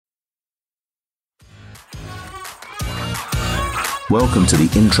Welcome to the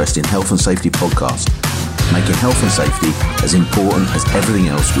Interest in Health and Safety podcast, making health and safety as important as everything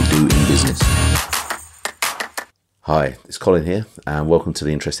else we do in business. Hi, it's Colin here, and welcome to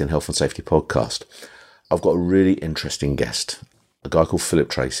the Interest in Health and Safety podcast. I've got a really interesting guest, a guy called Philip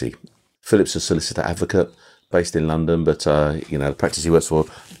Tracey. Philip's a Solicitor Advocate based in London, but the practice he works for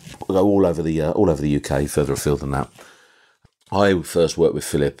go all over the UK, further afield than that. I first worked with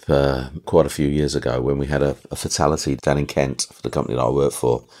Philip quite a few years ago when we had a fatality down in Kent for the company that I worked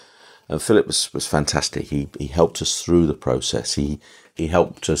for. And Philip was fantastic. He helped us through the process. He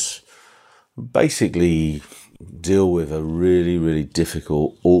helped us basically deal with a really, really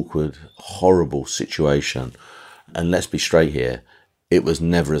difficult, awkward, horrible situation. And let's be straight here, it was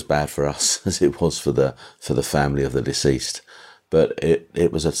never as bad for us as it was for the family of the deceased. But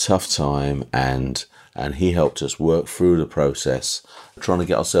it was a tough time, and he helped us work through the process, trying to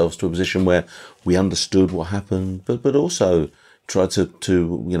get ourselves to a position where we understood what happened, but also try to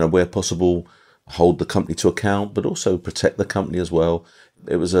where possible, hold the company to account, but also protect the company as well.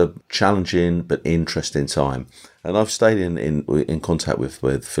 It was a challenging but interesting time. And I've stayed in contact with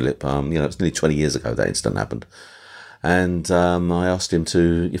Philip. It's nearly 20 years ago that incident happened. And I asked him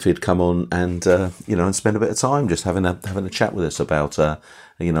if he'd come on and spend a bit of time just having a chat with us about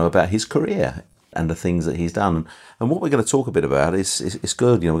his career and the things that he's done. And what we're going to talk a bit about is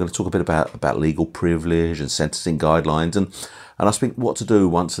good. We're going to talk a bit about legal privilege and sentencing guidelines and I think what to do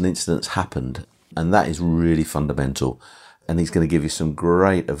once an incident's happened. And that is really fundamental. And he's going to give you some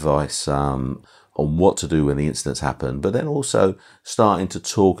great advice on what to do when the incidents happen, but then also starting to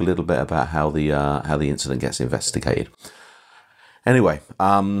talk a little bit about how the incident gets investigated. Anyway,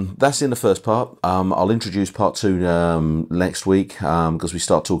 that's in the first part. I'll introduce part two next week because we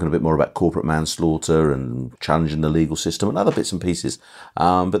start talking a bit more about corporate manslaughter and challenging the legal system and other bits and pieces.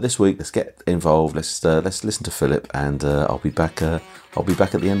 But this week, let's get involved. Let's listen to Philip, and I'll be back. I'll be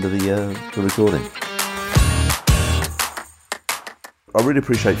back at the end of the recording. I really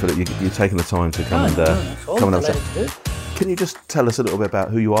appreciate, Philip, you taking the time to come and have a chat. Can you just tell us a little bit about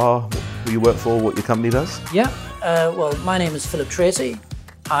who you are, who you work for, what your company does? Yeah. Well, my name is Philip Tracey.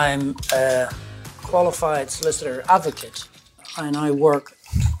 I'm a qualified solicitor advocate, and I work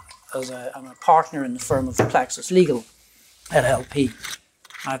I'm a partner in the firm of Plexus Legal LLP.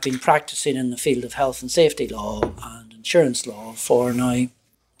 I've been practising in the field of health and safety law and insurance law for now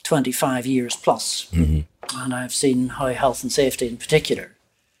 25 years plus. Mm-hmm. And I've seen how health and safety in particular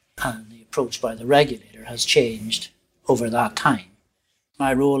and the approach by the regulator has changed over that time.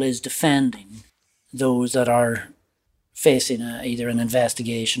 My role is defending those that are facing either an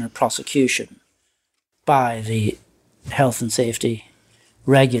investigation or prosecution by the health and safety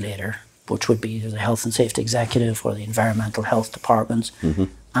regulator, which would be either the health and safety executive or the environmental health departments, mm-hmm.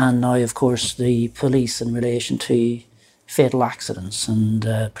 and now, of course, the police in relation to fatal accidents and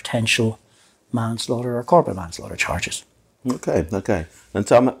potential manslaughter or corporate manslaughter charges. Okay.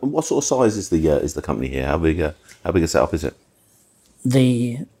 And what sort of size is the company here? How big a setup is it?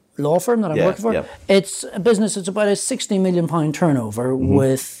 The law firm that I'm working for, it's a business. It's about a £60 million turnover, mm-hmm.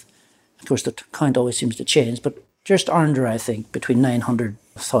 with, of course, the count always seems to change, but just under, I think, between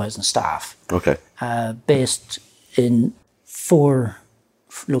 900,000 staff. Okay. Based in 4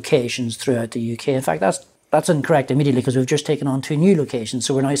 locations throughout the UK. In fact, that's incorrect immediately because we've just taken on 2 new locations.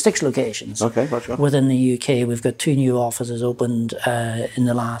 So we're now 6 locations. Okay, gotcha. Within the UK. We've got 2 new offices opened in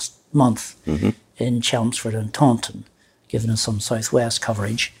the last month, mm-hmm. in Chelmsford and Taunton, giving us some southwest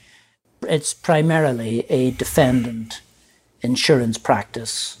coverage. It's primarily a defendant insurance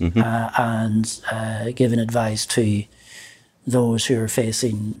practice, mm-hmm. And giving advice to those who are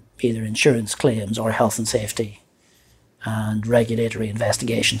facing either insurance claims or health and safety and regulatory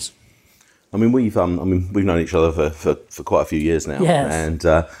investigations. I mean, we've known each other for quite a few years now, yes. And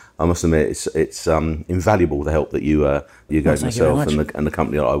I must admit it's invaluable the help that you gave myself and the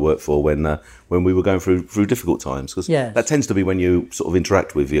company that I work for when we were going through difficult times, because that tends to be when you sort of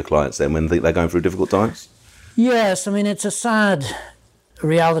interact with your clients then when they're going through difficult times. Yes, I mean it's a sad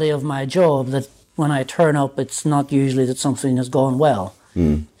reality of my job that when I turn up, it's not usually that something has gone well.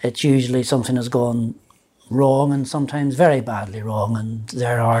 Mm. It's usually something has gone wrong, and sometimes very badly wrong, and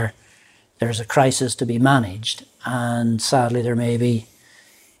there's a crisis to be managed, and sadly there may be,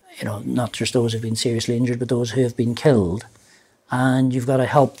 not just those who've been seriously injured, but those who have been killed, and you've got to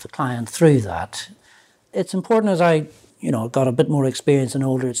help the client through that. It's important, as I, got a bit more experience and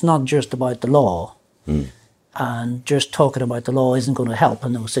older, it's not just about the law, and just talking about the law isn't going to help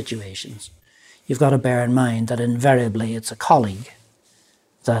in those situations. You've got to bear in mind that invariably it's a colleague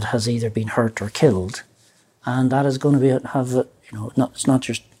that has either been hurt or killed, and that is going to it's not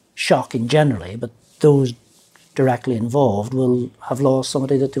just shocking generally, but those directly involved will have lost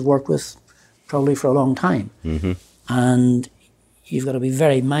somebody that they've worked with probably for a long time. And you've got to be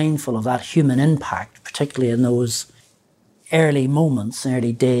very mindful of that human impact, particularly in those early moments,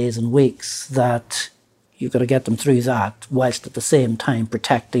 early days and weeks, that you've got to get them through that whilst at the same time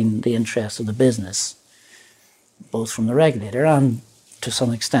protecting the interests of the business, both from the regulator and to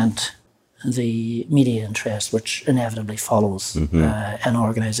some extent the media interest, which inevitably follows an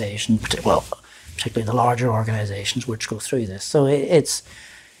organisation, particularly the larger organisations which go through this. So it's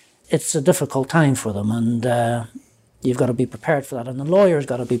a difficult time for them, and you've got to be prepared for that, and the lawyer's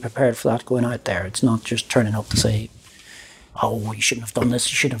got to be prepared for that going out there. It's not just turning up to say, oh, you shouldn't have done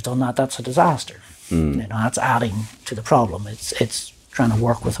this, you shouldn't have done that. That's a disaster. That's adding to the problem. It's trying to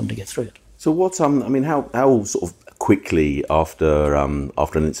work with them to get through it. So what, how sort of quickly after an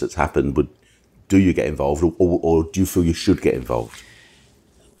incident's happened do you get involved, or do you feel you should get involved?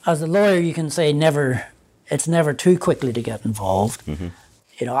 As a lawyer, you can say it's never too quickly to get involved.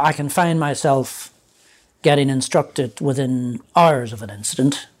 I can find myself getting instructed within hours of an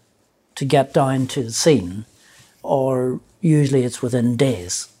incident to get down to the scene, or usually it's within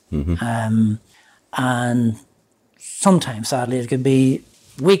days. And sometimes, sadly, it could be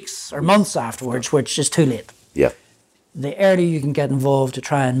weeks or months afterwards, which is too late. Yeah. The earlier you can get involved to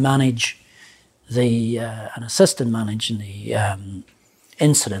try and manage and assist in managing the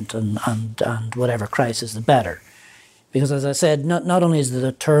incident and whatever crisis, the better. Because as I said, not only is there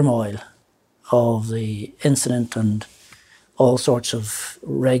the turmoil of the incident and all sorts of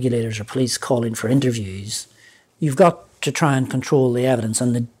regulators or police calling for interviews, you've got to try and control the evidence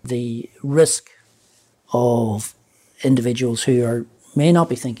and the risk of individuals who may not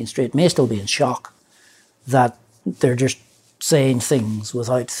be thinking straight, may still be in shock, that they're just saying things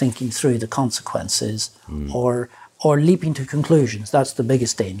without thinking through the consequences or leaping to conclusions. That's the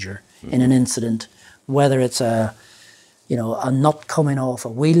biggest danger in an incident, whether it's a nut coming off a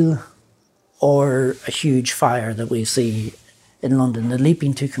wheel or a huge fire that we see in London. The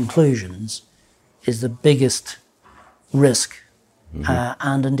leaping to conclusions is the biggest risk.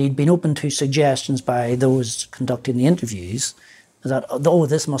 And indeed being open to suggestions by those conducting the interviews that, oh,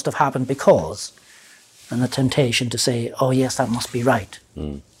 this must have happened because, and the temptation to say, oh yes, that must be right.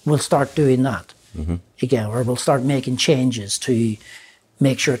 We'll start doing that again, or we'll start making changes to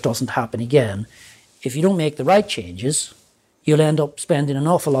make sure it doesn't happen again. If you don't make the right changes, you'll end up spending an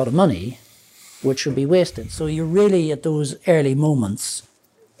awful lot of money, which will be wasted. So you're really at those early moments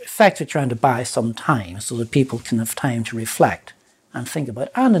effectively trying to buy some time so that people can have time to reflect and think about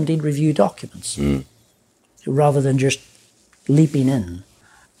it, and indeed review documents, rather than just leaping in.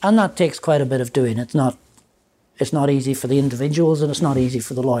 And that takes quite a bit of doing. It's not easy for the individuals, and it's not easy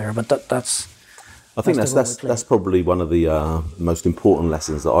for the lawyer, but that's probably one of the most important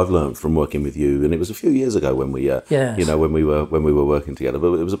lessons that I've learned from working with you. And it was a few years ago when we when we were working together.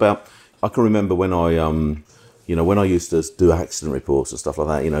 But it was about, I can remember when I used to do accident reports and stuff like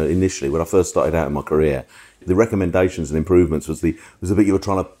that. Initially when I first started out in my career, the recommendations and improvements was the bit you were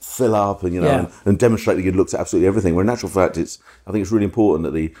trying to fill up and and demonstrate that you'd looked at absolutely everything. Where in actual fact, I think it's really important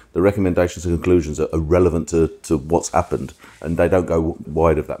that the recommendations and conclusions are relevant to what's happened, and they don't go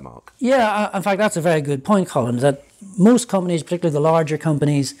wide of that mark. Yeah, in fact, that's a very good point, Colin. That most companies, particularly the larger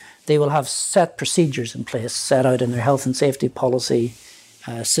companies, they will have set procedures in place, set out in their health and safety policy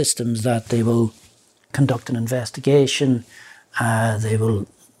systems, that they will conduct an investigation, they will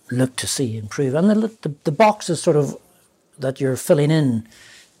look to see improve, and the boxes sort of that you're filling in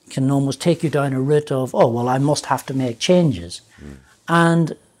can almost take you down a route of, oh well, I must have to make changes,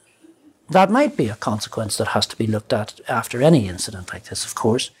 and that might be a consequence that has to be looked at after any incident like this, of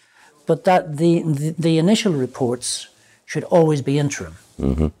course, but that the initial reports should always be interim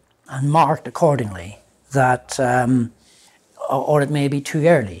and marked accordingly, that or it may be too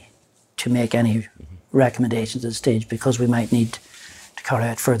early to make any recommendations at this stage, because we might need to carry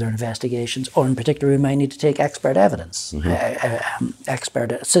out further investigations, or in particular we might need to take expert evidence,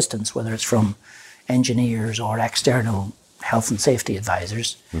 expert assistance, whether it's from engineers or external health and safety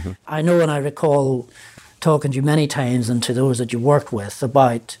advisors. I know, and I recall talking to you many times, and to those that you worked with,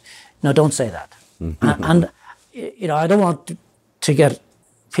 about, no, don't say that. And I don't want to get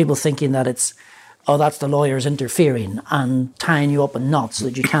people thinking that it's, oh, that's the lawyers interfering and tying you up in knots so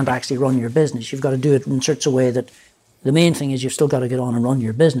that you can't actually run your business. You've got to do it in such a way that the main thing is you've still got to get on and run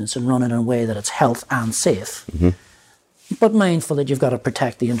your business, and run it in a way that it's health and safe, but mindful that you've got to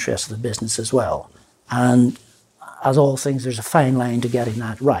protect the interests of the business as well. And as all things, there's a fine line to getting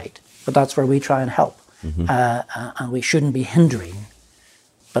that right, but that's where we try and help. And we shouldn't be hindering,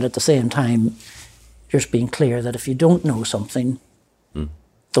 but at the same time, just being clear that if you don't know something,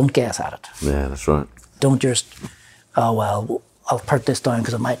 don't guess at it. Yeah, that's right. Don't just, oh, well, I'll put this down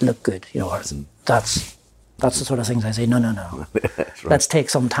because it might look good. That's the sort of things I say, no. Right. Let's take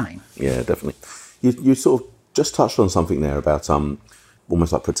some time. Yeah, definitely. You sort of just touched on something there about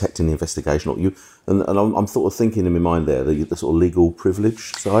almost like protecting the investigation. And I'm sort of thinking in my mind there, the sort of legal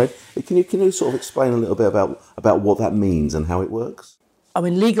privilege side. Can you sort of explain a little bit about what that means and how it works? I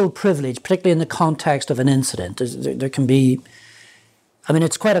mean, legal privilege, particularly in the context of an incident, there can be, I mean,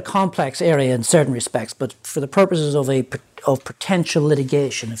 it's quite a complex area in certain respects, but for the purposes of potential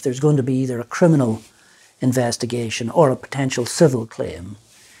litigation, if there's going to be either a criminal investigation or a potential civil claim,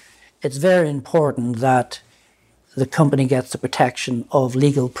 it's very important that the company gets the protection of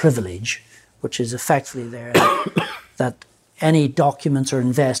legal privilege, which is effectively there that any documents or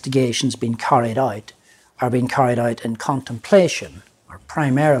investigations being carried out are being carried out in contemplation, or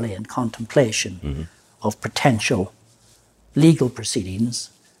primarily in contemplation of potential legal proceedings,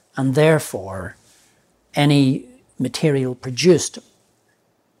 and therefore any material produced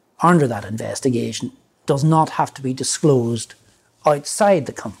under that investigation does not have to be disclosed outside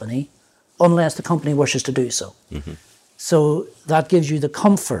the company unless the company wishes to do so. So that gives you the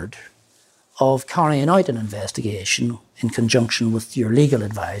comfort of carrying out an investigation in conjunction with your legal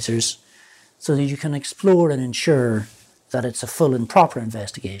advisors so that you can explore and ensure that it's a full and proper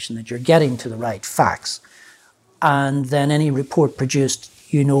investigation, that you're getting to the right facts, and then any report produced,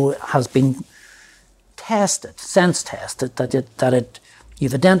 has been tested, sense tested, that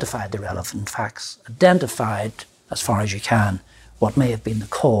you've identified the relevant facts, identified as far as you can what may have been the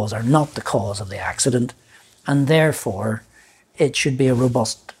cause or not the cause of the accident, and therefore it should be a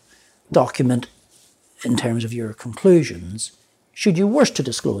robust document in terms of your conclusions. Should you wish to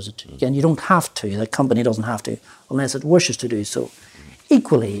disclose it, again, you don't have to, the company doesn't have to, unless it wishes to do so.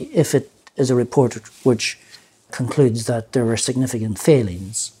 Equally, if it is a report which concludes that there were significant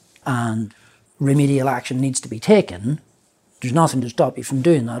failings and remedial action needs to be taken, there's nothing to stop you from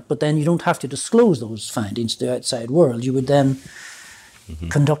doing that, but then you don't have to disclose those findings to the outside world. You would then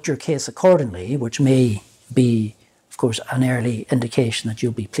conduct your case accordingly, which may be, of course, an early indication that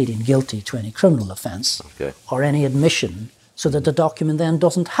you'll be pleading guilty to any criminal offence or any admission, so that the document then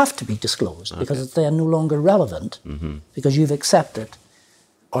doesn't have to be disclosed because it's then no longer relevant because you've accepted,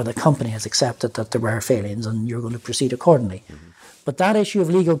 or the company has accepted, that there were failings and you're going to proceed accordingly. But that issue of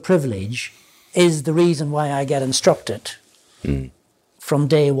legal privilege is the reason why I get instructed from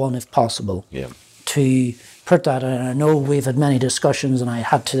day one, if possible, to put that, and I know we've had many discussions and I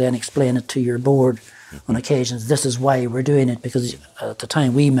had to then explain it to your board on occasions. This is why we're doing it, because at the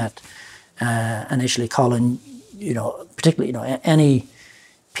time we met initially, Colin, particularly, any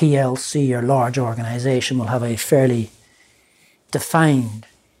PLC or large organisation will have a fairly defined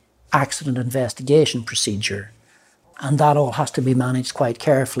accident investigation procedure, and that all has to be managed quite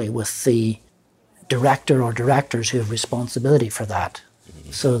carefully with the director or directors who have responsibility for that,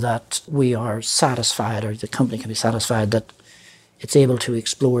 so that we are satisfied, or the company can be satisfied, that it's able to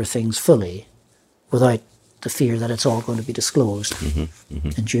explore things fully without the fear that it's all going to be disclosed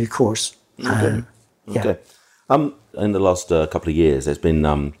in due course. Okay. In the last couple of years, there's been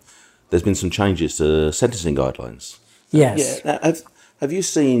some changes to sentencing guidelines. Yes. Have you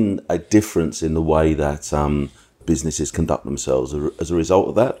seen a difference in the way that businesses conduct themselves as a result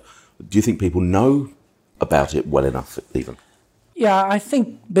of that? Do you think people know about it well enough, even? Yeah, I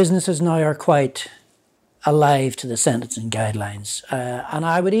think businesses now are quite alive to the sentencing guidelines. And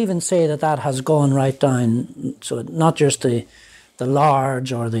I would even say that has gone right down, so not just the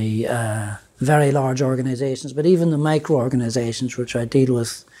large or the very large organisations, but even the micro organisations, which I deal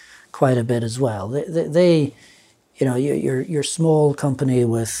with quite a bit as well. They your small company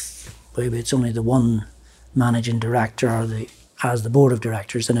with maybe it's only the one managing director or as the board of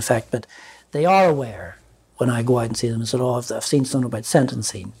directors in effect, but they are aware when I go out and see them and say, oh, I've seen something about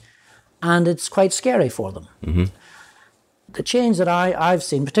sentencing, and it's quite scary for them. The change that I've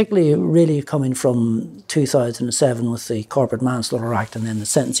seen, particularly really coming from 2007 with the Corporate Manslaughter Act and then the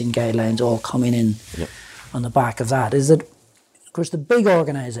sentencing guidelines all coming in on the back of that, is that, of course, the big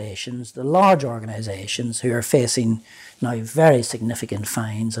organisations, the large organisations who are facing now very significant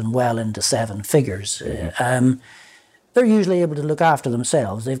fines and well into seven figures, they're usually able to look after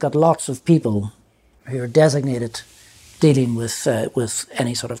themselves. They've got lots of people who are designated dealing with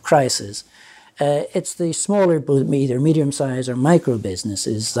any sort of crisis. It's the smaller, either medium-sized or micro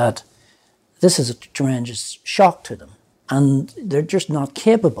businesses, that this is a tremendous shock to them. And they're just not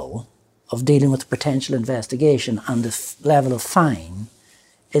capable of dealing with the potential investigation, and the level of fine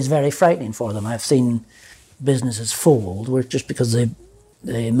is very frightening for them. I've seen businesses fold just because the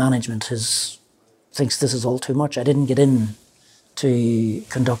management thinks this is all too much. I didn't get in to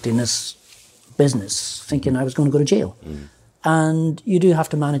conducting this business thinking I was going to go to jail. And you do have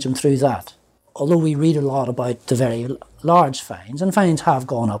to manage them through that. Although we read a lot about the very large fines, and fines have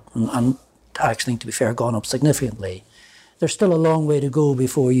gone up, and I actually think, to be fair, gone up significantly, there's still a long way to go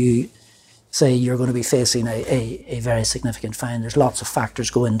before you say you're going to be facing a very significant fine. There's lots of factors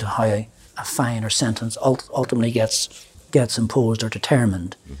go into how a fine or sentence ultimately gets imposed or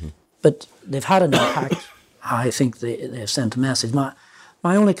determined. But they've had an impact. I think they've sent a message.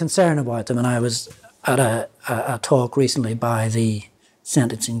 My only concern about them, and I was at a talk recently by the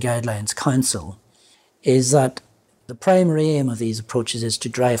Sentencing Guidelines Council, is that the primary aim of these approaches is to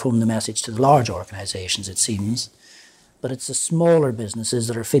drive home the message to the large organisations, it seems, but it's the smaller businesses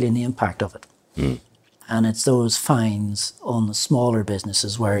that are feeling the impact of it. And it's those fines on the smaller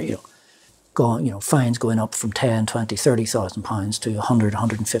businesses where, fines going up from 10, 20, 30,000 pounds to 100,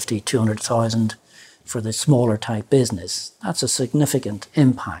 150, 200,000 for the smaller type business. That's a significant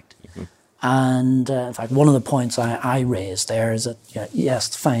impact. And in fact, one of the points I raised there is that, yes,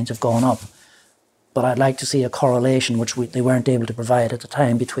 the fines have gone up, but I'd like to see a correlation, which they weren't able to provide at the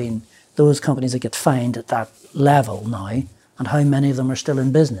time, between those companies that get fined at that level now and how many of them are still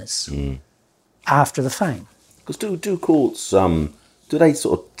in business after the fine. Because do courts, do they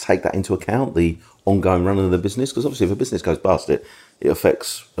sort of take that into account, the ongoing running of the business? Because obviously if a business goes bust, it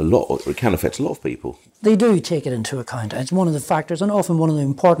affects a lot, or it can affect a lot of people. They do take it into account. It's one of the factors, and often one of the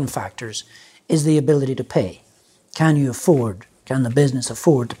important factors, is the ability to pay. Can the business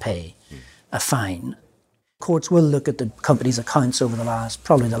afford to pay a fine? Courts will look at the company's accounts over the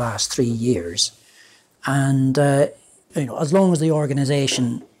last 3 years. And, as long as the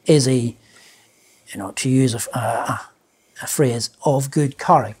organisation is to use a phrase, of good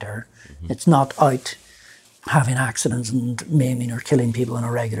character, it's not out having accidents and maiming or killing people on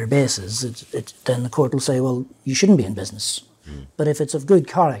a regular basis, then the court will say, well, you shouldn't be in business. But if it's of good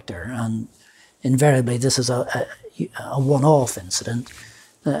character, and invariably this is a one-off incident,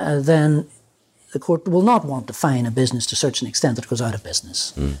 then the court will not want to fine a business to such an extent that it goes out of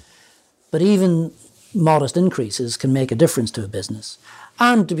business. But even modest increases can make a difference to a business.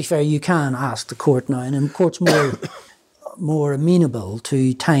 And to be fair, you can ask the court now, and the court's more amenable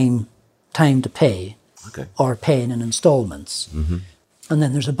to time to pay. Okay. Or paying in instalments. And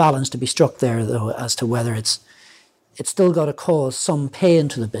then there's a balance to be struck there, though, as to whether it's still got to cause some pain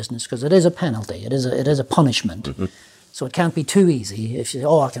to the business, because it is a penalty, it is a punishment. So it can't be too easy. If you say,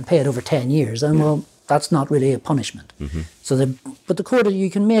 I can pay it over 10 years, then, well, that's not really a punishment. But the court,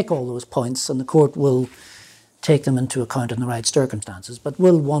 you can make all those points, and the court will take them into account in the right circumstances, but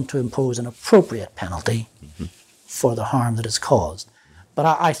will want to impose an appropriate penalty for the harm that is caused. But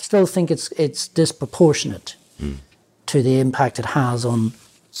I still think it's disproportionate to the impact it has on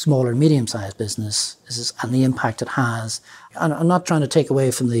small or medium-sized businesses and the impact it has. And I'm not trying to take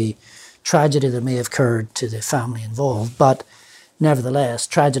away from the tragedy that may have occurred to the family involved, but nevertheless,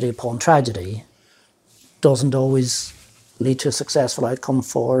 tragedy upon tragedy doesn't always lead to a successful outcome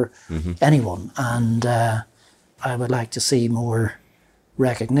for anyone. And I would like to see more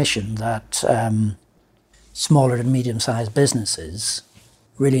recognition that smaller and medium-sized businesses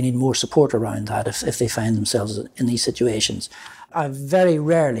really need more support around that if they find themselves in these situations. I've very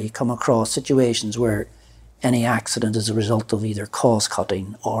rarely come across situations where any accident is a result of either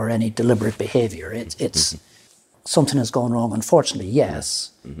cost-cutting or any deliberate behaviour. It's something has gone wrong, unfortunately, yes,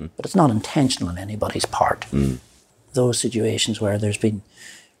 but it's not intentional on anybody's part. Those situations where there's been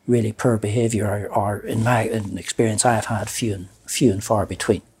really poor behaviour are in my experience, I've had few and far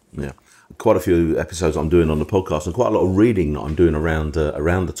between. Yeah. Quite a few episodes I'm doing on the podcast, and quite a lot of reading that I'm doing around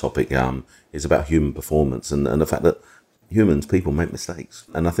the topic is about human performance and the fact that people make mistakes.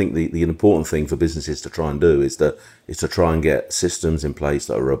 And I think the important thing for businesses to try and do is to try and get systems in place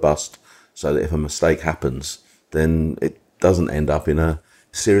that are robust, so that if a mistake happens, then it doesn't end up in a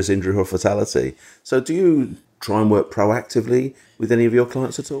serious injury or fatality. So do you try and work proactively with any of your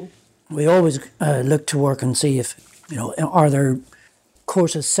clients at all? We always look to work and see if, are there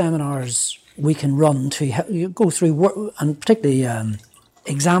courses, seminars we can run to go through work, and particularly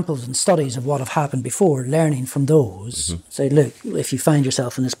examples and studies of what have happened before, learning from those. Say, look, if you find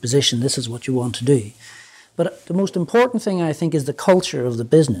yourself in this position, this is what you want to do. But the most important thing, I think, is the culture of the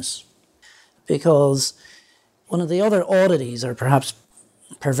business, because one of the other oddities or perhaps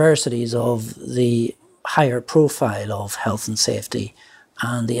perversities of the higher profile of health and safety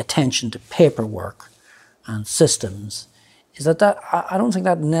and the attention to paperwork and systems is that I don't think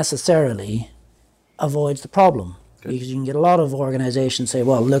that necessarily avoids the problem. Okay. Because you can get a lot of organisations say,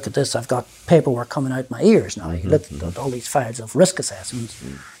 well, look at this, I've got paperwork coming out my ears now. You look at all these files of risk assessments,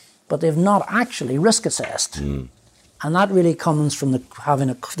 but they've not actually risk assessed. And that really comes from having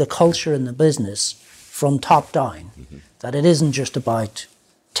the culture in the business from top down, that it isn't just about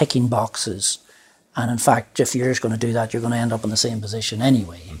ticking boxes. And in fact, if you're just going to do that, you're going to end up in the same position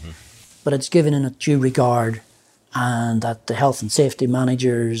anyway. But it's given in a due regard, and that the health and safety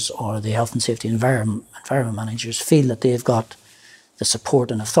managers or the health and safety environment managers feel that they've got the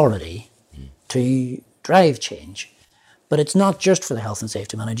support and authority to drive change. But it's not just for the health and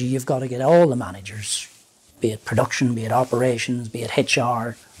safety manager. You've got to get all the managers, be it production, be it operations, be it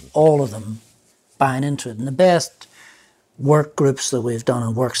HR, all of them buying into it. And the best work groups that we've done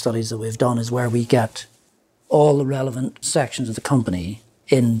and work studies that we've done is where we get all the relevant sections of the company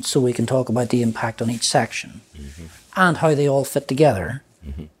in, so we can talk about the impact on each section and how they all fit together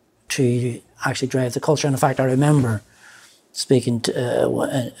to actually drive the culture. And in fact, I remember speaking to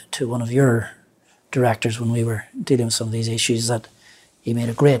one of your directors when we were dealing with some of these issues, that he made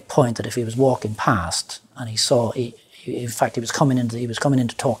a great point that if he was walking past and he saw, in fact, he was coming in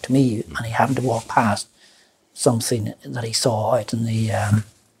to talk to me, and he happened to walk past something that he saw out in the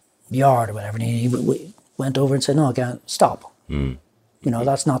yard or whatever, and he went over and said, "No, again, stop.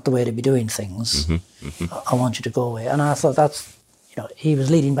 That's not the way to be doing things. I want you to go away." And I thought that's, he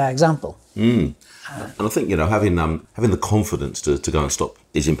was leading by example. And I think, having the confidence to go and stop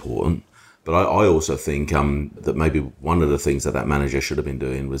is important. But I also think that maybe one of the things that manager should have been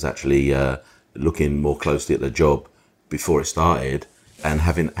doing was actually looking more closely at the job before it started, and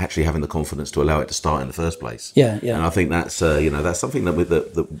having the confidence to allow it to start in the first place. Yeah. And I think that's that's something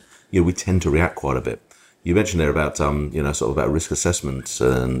that we tend to react quite a bit. You mentioned there about sort of about risk assessments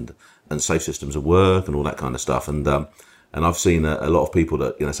and safe systems of work and all that kind of stuff. And I've seen a lot of people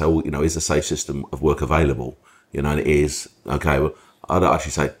that say, "Well, is the safe system of work available?" And it is. Okay, well, I'd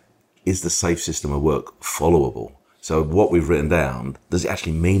actually say, is the safe system of work followable? So what we've written down, does it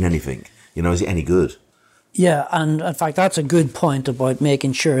actually mean anything? Is it any good? Yeah, and in fact, that's a good point about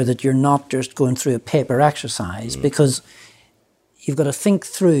making sure that you're not just going through a paper exercise, because you've got to think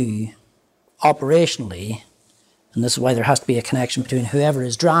through operationally, and this is why there has to be a connection between whoever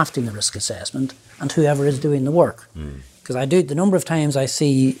is drafting the risk assessment and whoever is doing the work. Because the number of times I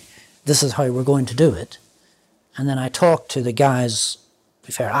see, this is how we're going to do it, and then I talk to the guys, to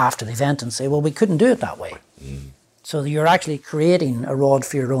be fair, after the event, and say, well, we couldn't do it that way. So you're actually creating a rod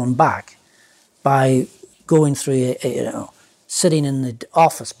for your own back by going through, sitting in the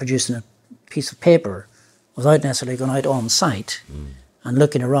office producing a piece of paper without necessarily going out on site and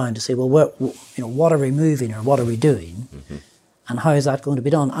looking around to say, well, what are we moving or what are we doing, and how is that going to be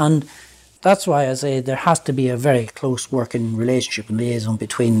done? And that's why I say there has to be a very close working relationship and liaison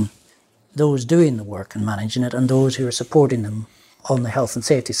between those doing the work and managing it and those who are supporting them on the health and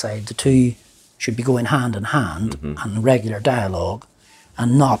safety side. The two should be going hand in hand and regular dialogue,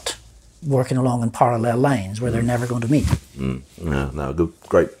 and not working along in parallel lines where they're never going to meet.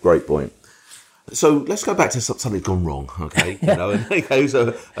 Good, great point. So let's go back to something's gone wrong, okay?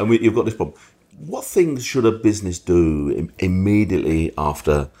 You've got this problem. What things should a business do immediately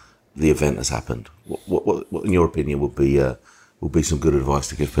after the event has happened? What in your opinion, would be some good advice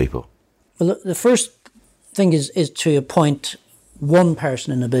to give people? Well, the first thing is to appoint one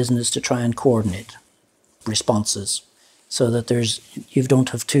person in the business to try and coordinate responses, so that you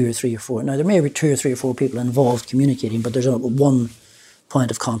don't have 2 or 3 or 4. Now, there may be 2 or 3 or 4 people involved communicating, but there's one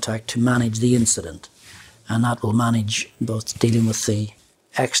point of contact to manage the incident, and that will manage both dealing with the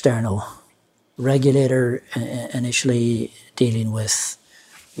external regulator, initially dealing with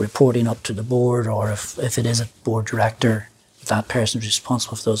reporting up to the board, or if it is a board director, that person is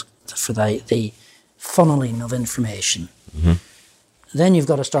responsible for the funneling of information. Then you've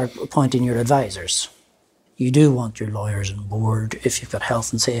got to start appointing your advisors. You do want your lawyers on board. If you've got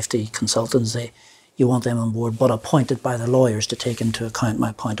health and safety consultants, you want them on board, but appointed by the lawyers to take into account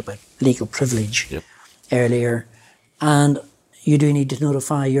my point about legal privilege earlier. And you do need to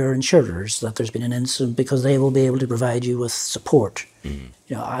notify your insurers that there's been an incident, because they will be able to provide you with support.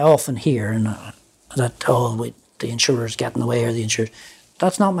 I often hear that the insurers get in the way, or the insurers.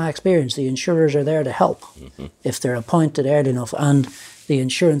 That's not my experience. The insurers are there to help if they're appointed early enough, and the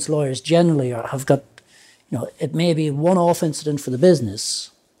insurance lawyers generally have got, it may be a one-off incident for the business.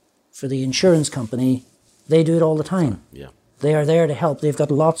 For the insurance company, they do it all the time. They are there to help. They've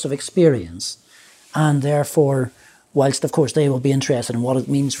got lots of experience, and therefore, whilst of course they will be interested in what it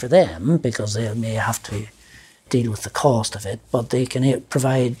means for them, because they may have to deal with the cost of it, but they can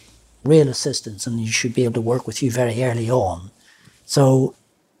provide real assistance, and you should be able to work with you very early on. So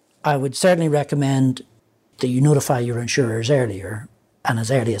I would certainly recommend that you notify your insurers earlier, and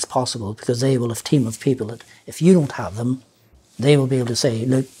as early as possible, because they will have a team of people that, if you don't have them, they will be able to say,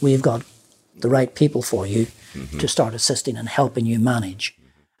 look, we've got the right people for you to start assisting and helping you manage.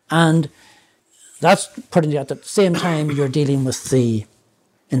 And that's putting it at the same time you're dealing with the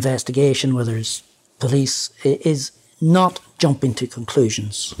investigation, whether it's police, is not jumping to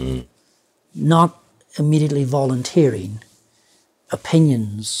conclusions, not immediately volunteering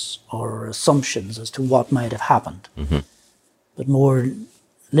opinions or assumptions as to what might have happened, but more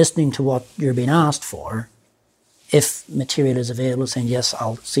listening to what you're being asked for. If material is available, saying, yes,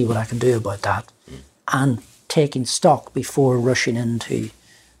 I'll see what I can do about that, and taking stock before rushing in to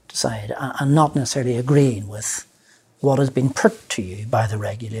decide, and not necessarily agreeing with what has been put to you by the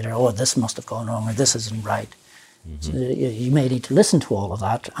regulator. Oh, this must have gone wrong, or this isn't right. So you may need to listen to all of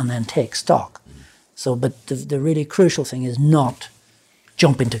that and then take stock. So, but the really crucial thing is not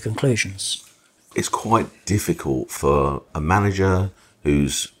jumping to conclusions. It's quite difficult for a manager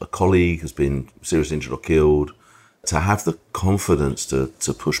who's a colleague has been seriously injured or killed to have the confidence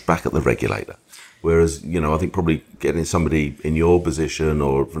to push back at the regulator. Whereas, I think probably getting somebody in your position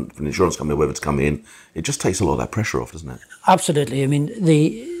or from an insurance company or whoever to come in, it just takes a lot of that pressure off, doesn't it? Absolutely. I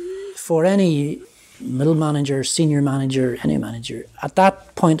mean, for any middle manager, senior manager, any manager, at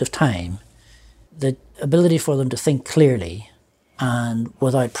that point of time, the ability for them to think clearly and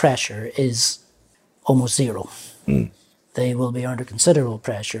without pressure is almost zero. They will be under considerable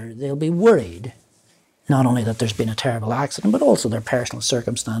pressure. They'll be worried, not only that there's been a terrible accident, but also their personal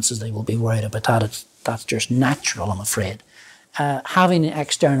circumstances. They will be worried about that. That's just natural, I'm afraid. Having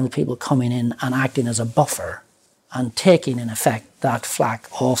external people coming in and acting as a buffer and taking, in effect, that flak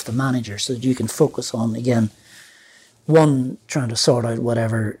off the manager so that you can focus on, again, one, trying to sort out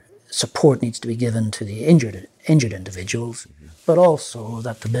whatever support needs to be given to the injured individuals, but also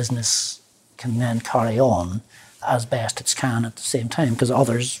that the business can then carry on as best it can at the same time, because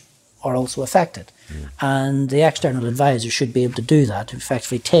others are also affected. And the external advisor should be able to do that, to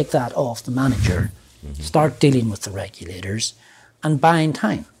effectively take that off the manager, start dealing with the regulators, and buying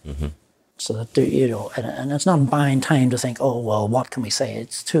time. So that, and it's not buying time to think, oh, well, what can we say?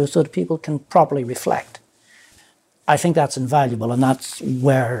 It's so that people can properly reflect. I think that's invaluable, and that's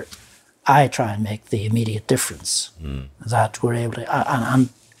where I try and make the immediate difference, that we're able to, and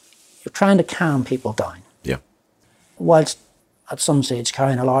you're trying to calm people down. Yeah. Whilst at some stage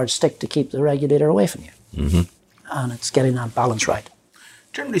carrying a large stick to keep the regulator away from you. And it's getting that balance right.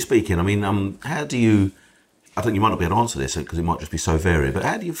 Generally speaking, I mean, how do you, I think you might not be able to answer this because it might just be so varied, but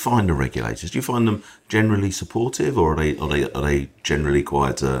how do you find the regulators? Do you find them generally supportive, or are they generally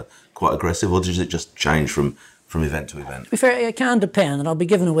quite aggressive, or does it just change from event to event? To be fair, it can depend, and I'll be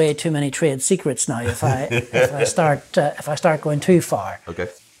giving away too many trade secrets now if I start going too far. Okay.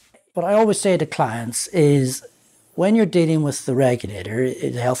 What I always say to clients is, when you're dealing with the regulator,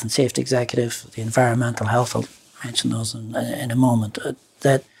 the health and safety executive, the environmental health, I'll mention those in a moment,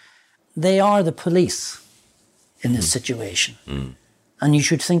 that they are the police in this situation. And you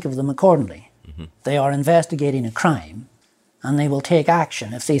should think of them accordingly. They are investigating a crime, and they will take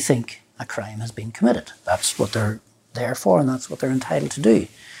action if they think a crime has been committed. That's what they're there for, and that's what they're entitled to do.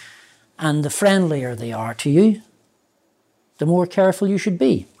 And the friendlier they are to you, the more careful you should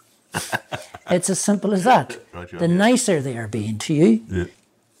be. It's as simple as that. Right, the nicer they are being to you,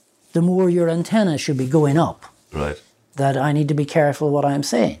 the more your antenna should be going up. Right. That I need to be careful what I'm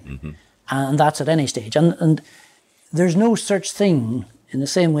saying. And that's at any stage. And there's no such thing, in the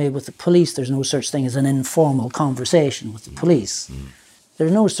same way with the police, there's no such thing as an informal conversation with the police.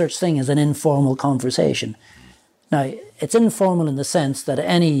 There's no such thing as an informal conversation. Now, it's informal in the sense that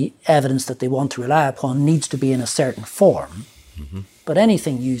any evidence that they want to rely upon needs to be in a certain form. But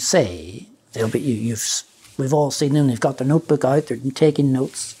anything you say, they'll be. We've all seen them. They've got their notebook out. They're taking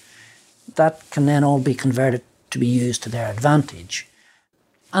notes. That can then all be converted to be used to their advantage.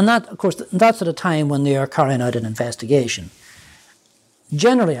 And that, of course, that's at a time when they are carrying out an investigation.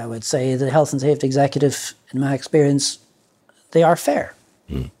 Generally, I would say the health and safety executive, in my experience, they are fair.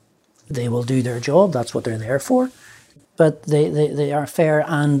 They will do their job. That's what they're there for. But they are fair,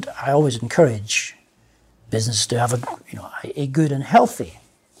 and I always encourage businesses to have a good and healthy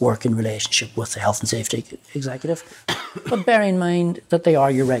working relationship with the health and safety executive, but bear in mind that they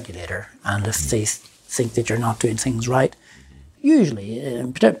are your regulator, and if they think that you're not doing things right, usually,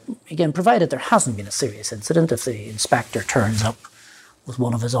 again, provided there hasn't been a serious incident, if the inspector turns up with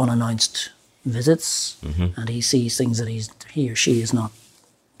one of his unannounced visits and he sees things that he or she is not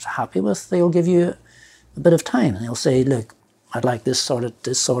happy with, they'll give you a bit of time, and they'll say, look, I'd like this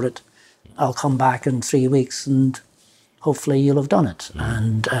sorted, I'll come back in 3 weeks and hopefully you'll have done it.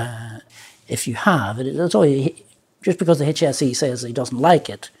 And if you have, it's only, just because the HSE says he doesn't like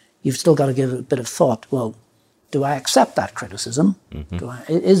it, you've still got to give it a bit of thought. Well, do I accept that criticism?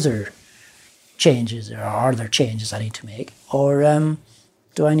 Is there changes, or are there changes I need to make, or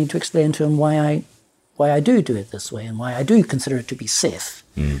do I need to explain to him why I do it this way and why I do consider it to be safe?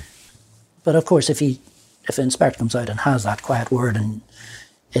 But of course, if an inspector comes out and has that quiet word and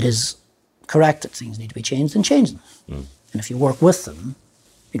it is correct that things need to be changed, then change them. And if you work with them,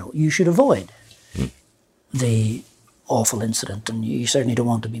 you should avoid the awful incident, and you certainly don't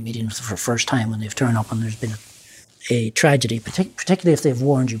want to be meeting with them for the first time when they've turned up and there's been a tragedy, particularly if they've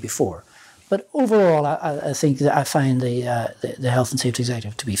warned you before. But overall, I think that I find the Health and Safety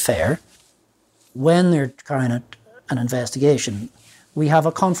Executive to be fair. When they're carrying out an investigation, we have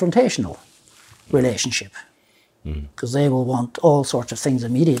a confrontational relationship, because they will want all sorts of things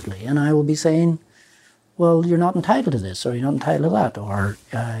immediately, and I will be saying, well, you're not entitled to this, or you're not entitled to that, or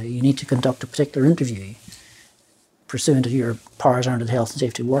you need to conduct a particular interview pursuant to your powers under the Health and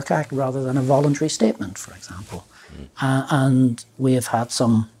Safety Work Act rather than a voluntary statement, for example. And we have had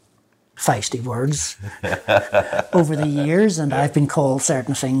some feisty words over the years, and I've been called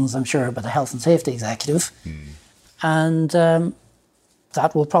certain things, I'm sure, by the Health and Safety Executive. And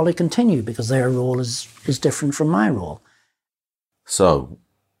that will probably continue because their role is different from my role. So,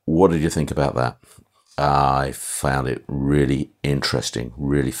 what did you think about that? I found it really interesting,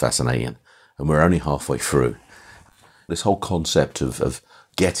 really fascinating, and we're only halfway through. This whole concept of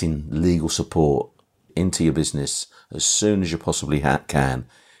getting legal support into your business as soon as you possibly can,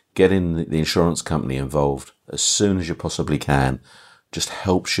 getting the insurance company involved as soon as you possibly can, just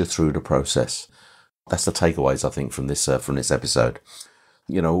helps you through the process. That's the takeaways, I think, from this episode.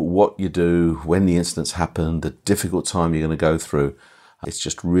 What you do when the incidents happen, the difficult time you're going to go through. It's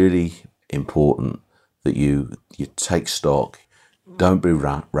just really important that you take stock. Don't be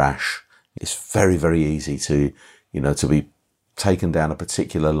rash. It's very, very easy to be taken down a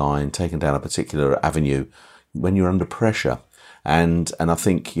particular line, taken down a particular avenue when you're under pressure. And I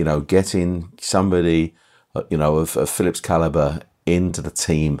think, getting somebody, of Philip's caliber into the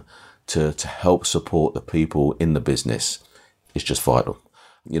team to help support the people in the business is just vital.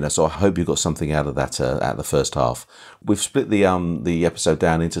 So I hope you got something out of that at the first half. We've split the episode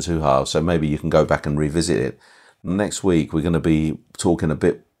down into two halves, so maybe you can go back and revisit it. Next week, we're going to be talking a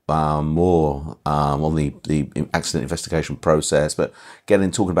bit more on the accident investigation process, but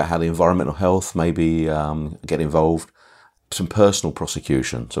talking about how the environmental health maybe get involved, some personal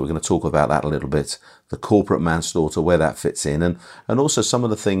prosecution. So we're going to talk about that a little bit, the corporate manslaughter, where that fits in, and also some of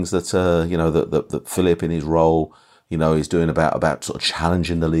the things that that Philip in his role is doing about sort of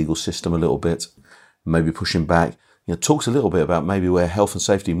challenging the legal system a little bit, maybe pushing back. Talks a little bit about maybe where health and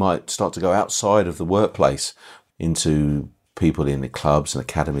safety might start to go outside of the workplace into people in the clubs and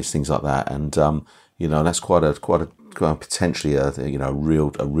academies, things like that, and that's quite a potentially a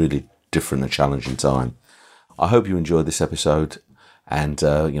really different and challenging time. I hope you enjoyed this episode, and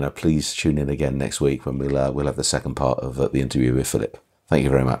please tune in again next week when we'll have the second part of the interview with Philip. Thank you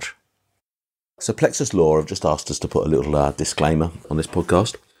very much. So Plexus Law have just asked us to put a little disclaimer on this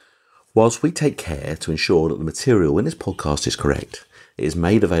podcast. Whilst we take care to ensure that the material in this podcast is correct, it is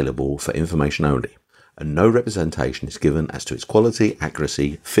made available for information only, and no representation is given as to its quality,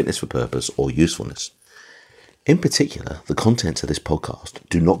 accuracy, fitness for purpose, or usefulness. In particular, the contents of this podcast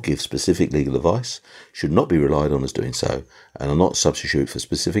do not give specific legal advice, should not be relied on as doing so, and are not a substitute for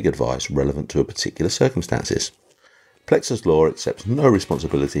specific advice relevant to a particular circumstances. Plexus Law accepts no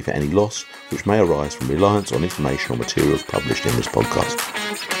responsibility for any loss which may arise from reliance on information or materials published in this podcast.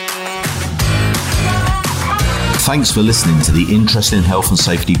 Thanks for listening to the Interesting Health and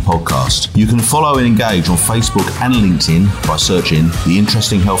Safety podcast. You can follow and engage on Facebook and LinkedIn by searching the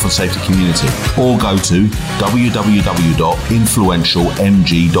Interesting Health and Safety Community, or go to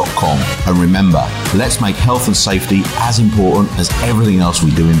www.influentialmg.com. And remember, let's make health and safety as important as everything else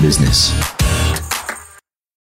we do in business.